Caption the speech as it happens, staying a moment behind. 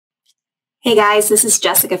Hey guys, this is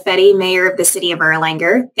Jessica Fetty, Mayor of the City of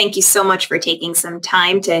Erlanger. Thank you so much for taking some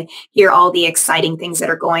time to hear all the exciting things that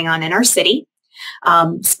are going on in our city.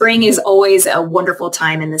 Spring is always a wonderful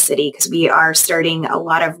time in the city because we are starting a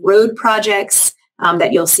lot of road projects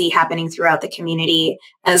that you'll see happening throughout the community,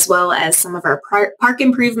 as well as some of our park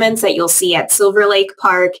improvements that you'll see at Silver Lake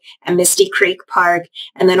Park and Misty Creek Park,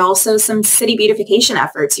 and then also some city beautification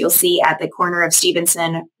efforts you'll see at the corner of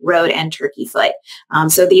Stevenson Road and Turkey Foot.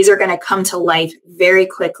 So these are going to come to life very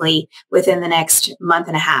quickly within the next month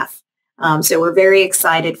and a half. So we're very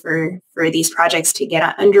excited for these projects to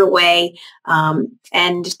get underway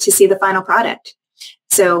and to see the final product.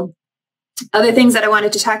 So other things that I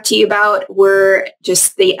wanted to talk to you about were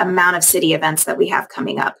just the amount of city events that we have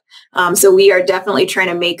coming up. So we are definitely trying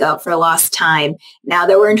to make up for lost time. Now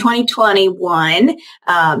that we're in 2021,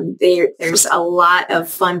 there's a lot of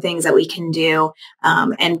fun things that we can do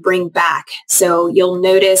and bring back. So you'll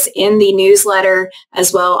notice in the newsletter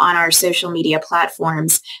as well on our social media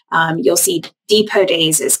platforms, you'll see Depot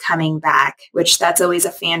Days is coming back, which that's always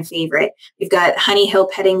a fan favorite. We've got Honey Hill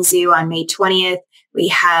Petting Zoo on May 20th. We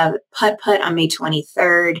have Putt Putt on May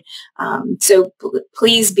 23rd. So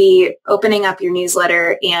please be opening up your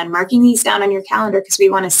newsletter and marking these down on your calendar because we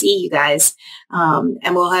want to see you guys.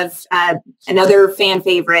 And we'll have another fan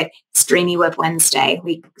favorite, Dreamy Whip Wednesday.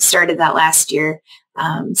 We started that last year.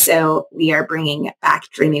 So we are bringing back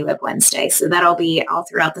Dreamy Whip Wednesday. So that'll be all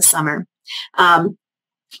throughout the summer.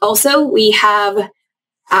 Also, we have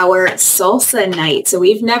our salsa night. So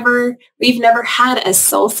we've never had a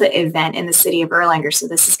salsa event in the city of Erlanger. So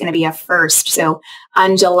this is going to be a first. So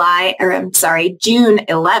on June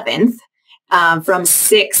 11th, from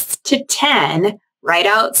 6 to 10, right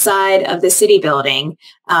outside of the city building,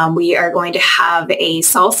 we are going to have a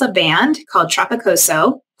salsa band called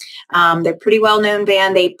Tropicoso. They're a pretty well-known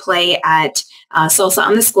band. They play at Salsa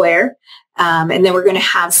on the Square. And then we're going to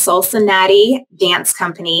have Salsa Natty Dance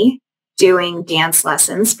Company doing dance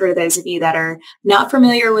lessons for those of you that are not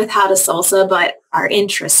familiar with how to salsa but are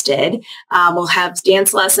interested. We'll have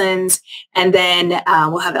dance lessons, and then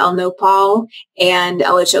we'll have El Nopal and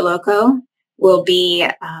El Ocho Loco will be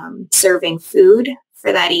serving food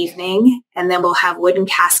for that evening, and then we'll have Wooden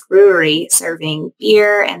Cask Brewery serving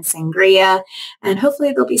beer and sangria, and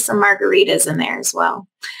hopefully there'll be some margaritas in there as well.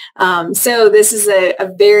 So this is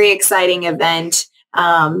a very exciting event.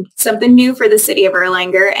 Something new for the city of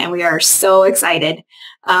Erlanger, and we are so excited.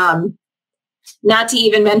 Not to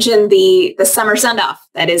even mention the summer send-off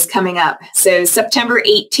that is coming up. So September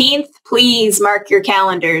 18th, please mark your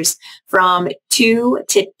calendars from 2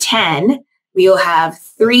 to 10. We'll have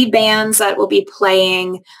 3 bands that will be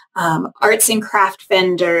playing, arts and craft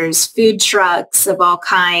vendors, food trucks of all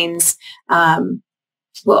kinds.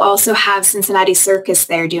 We'll also have Cincinnati Circus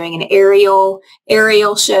there doing an aerial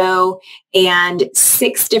show and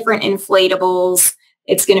 6 different inflatables.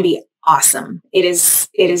 It's going to be awesome. It is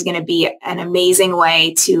going to be an amazing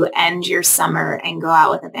way to end your summer and go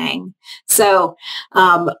out with a bang. So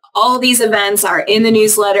all these events are in the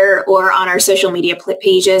newsletter or on our social media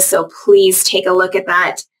pages. So please take a look at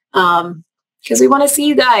that because we want to see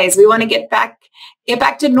you guys. We want to get back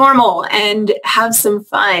to normal and have some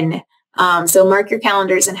fun. So mark your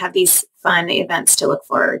calendars and have these fun events to look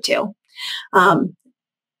forward to.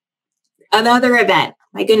 Another event,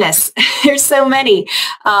 my goodness, there's so many.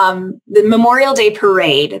 The Memorial Day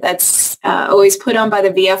Parade that's always put on by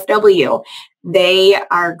the VFW. They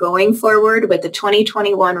are going forward with the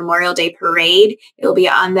 2021 Memorial Day Parade. It will be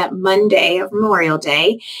on that Monday of Memorial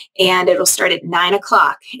Day, and it'll start at 9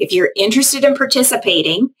 o'clock. If you're interested in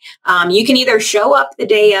participating, you can either show up the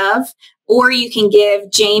day of, or you can give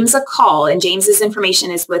James a call, and James's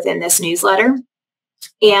information is within this newsletter,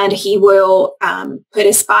 and he will put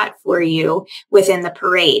a spot for you within the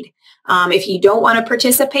parade. If you don't want to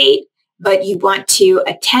participate, but you want to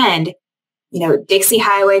attend, Dixie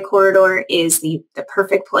Highway Corridor is the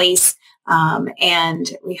perfect place, and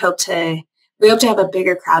we hope to have a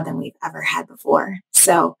bigger crowd than we've ever had before.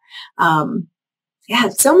 So, yeah,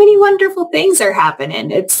 so many wonderful things are happening.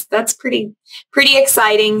 That's pretty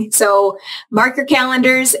exciting. So mark your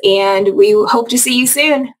calendars, and we hope to see you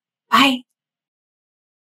soon. Bye.